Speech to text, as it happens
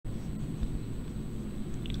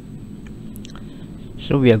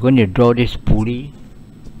So we are going to draw this pulley.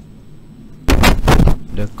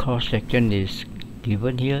 The cross section is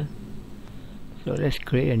given here. So let's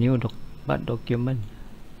create a new part document.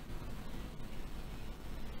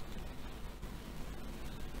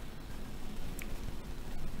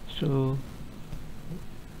 So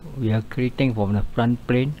we are creating from the front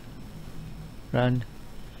plane, front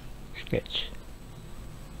sketch.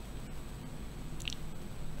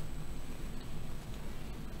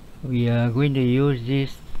 We are going to use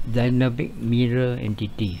this dynamic mirror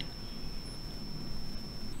entity.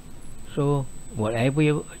 So whatever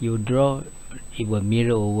you draw, it will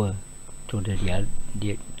mirror over to the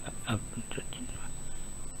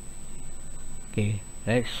okay,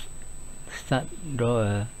 let's start.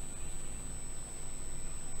 Draw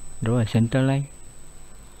a center line.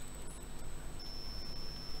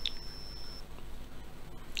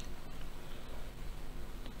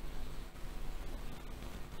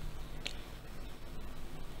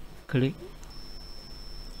 Click,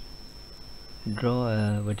 draw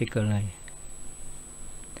a vertical line.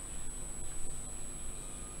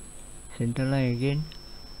 Center line again,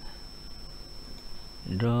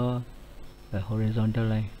 draw a horizontal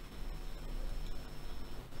line.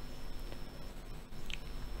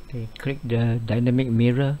 Okay, click the dynamic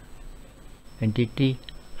mirror entity,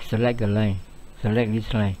 select a line, select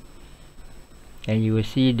this line, and you will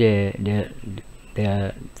see the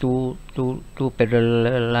two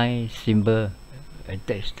parallel line symbol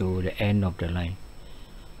attached to the end of the line.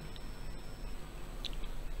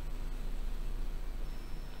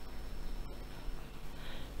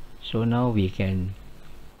 So now we can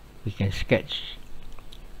sketch.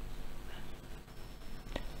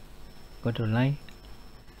 Go to line,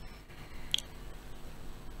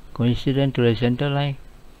 coincident to the center line,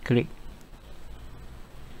 click,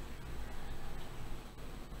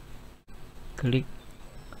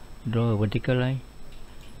 draw a vertical line,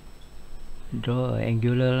 draw an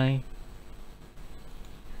angular line,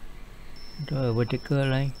 draw a vertical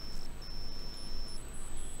line,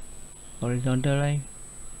 horizontal line,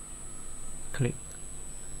 click,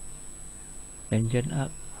 tangent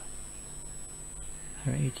up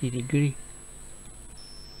 180 degree.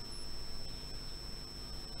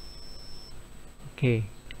 Okay,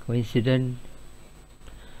 coincident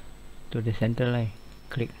to the center line,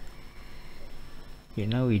 click. Okay,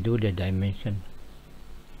 now we do the dimension.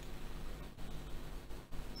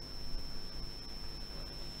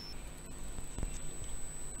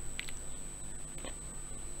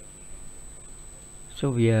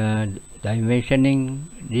 So we are dimensioning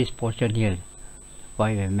this portion here,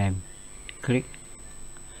 5 mm. Click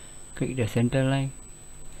the center line.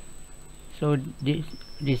 So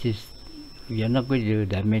this is, we are not going to do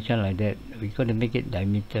dimension like that. We're going to make it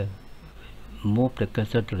diameter. Move the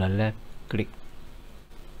cursor to the left, click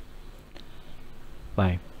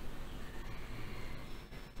 5,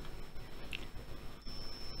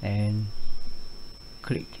 and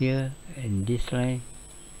click here and this line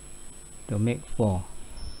to make 4.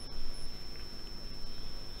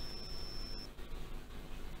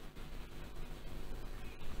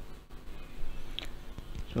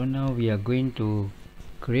 So now we are going to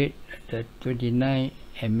create the 29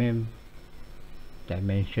 mm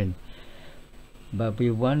dimension, but we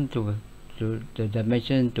want to the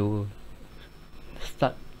dimension to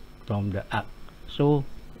start from the arc. So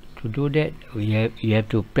to do that, you have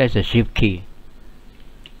to press the shift key,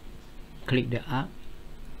 click the arc,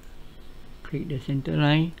 click the center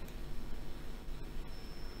line,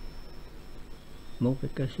 move the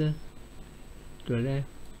cursor to the left,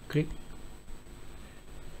 click,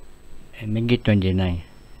 and make it 29.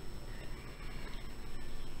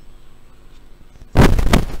 Now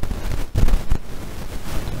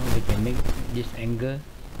we can make this angle,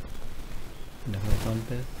 the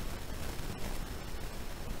horizontal,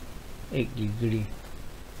 8 degree.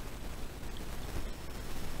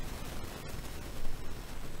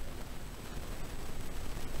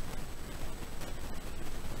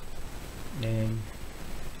 Then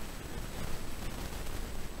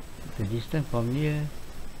the distance from here,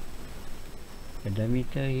 the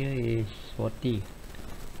diameter here is 40.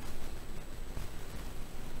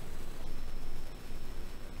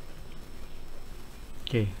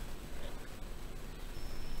 Okay.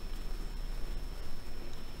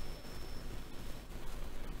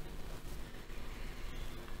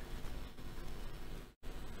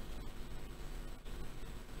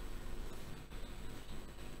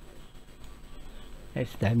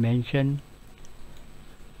 Let's dimension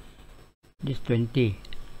this 20.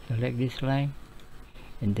 Select this line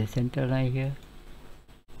and the center line here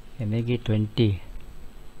and make it 20.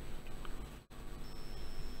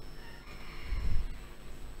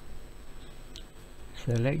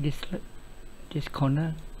 select this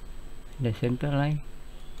corner, the center line,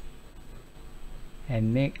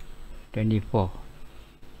 and make 24.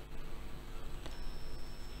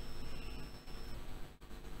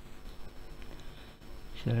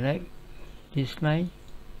 Select this line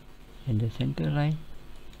and the center line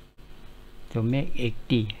to make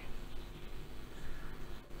 80.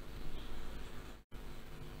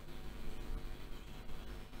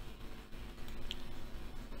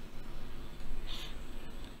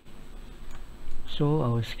 So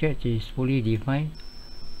our sketch is fully defined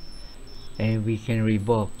and we can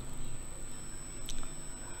revolve.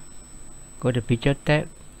 Go to picture tab,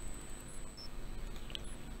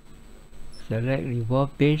 select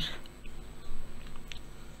revolve base,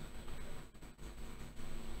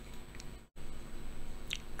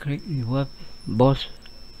 click revolve boss.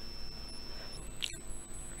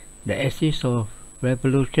 The axis of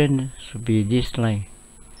revolution should be this line,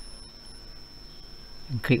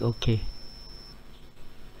 and click OK.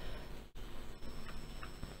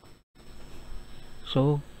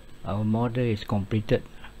 So our model is completed.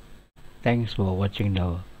 Thanks for watching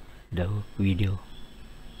the video.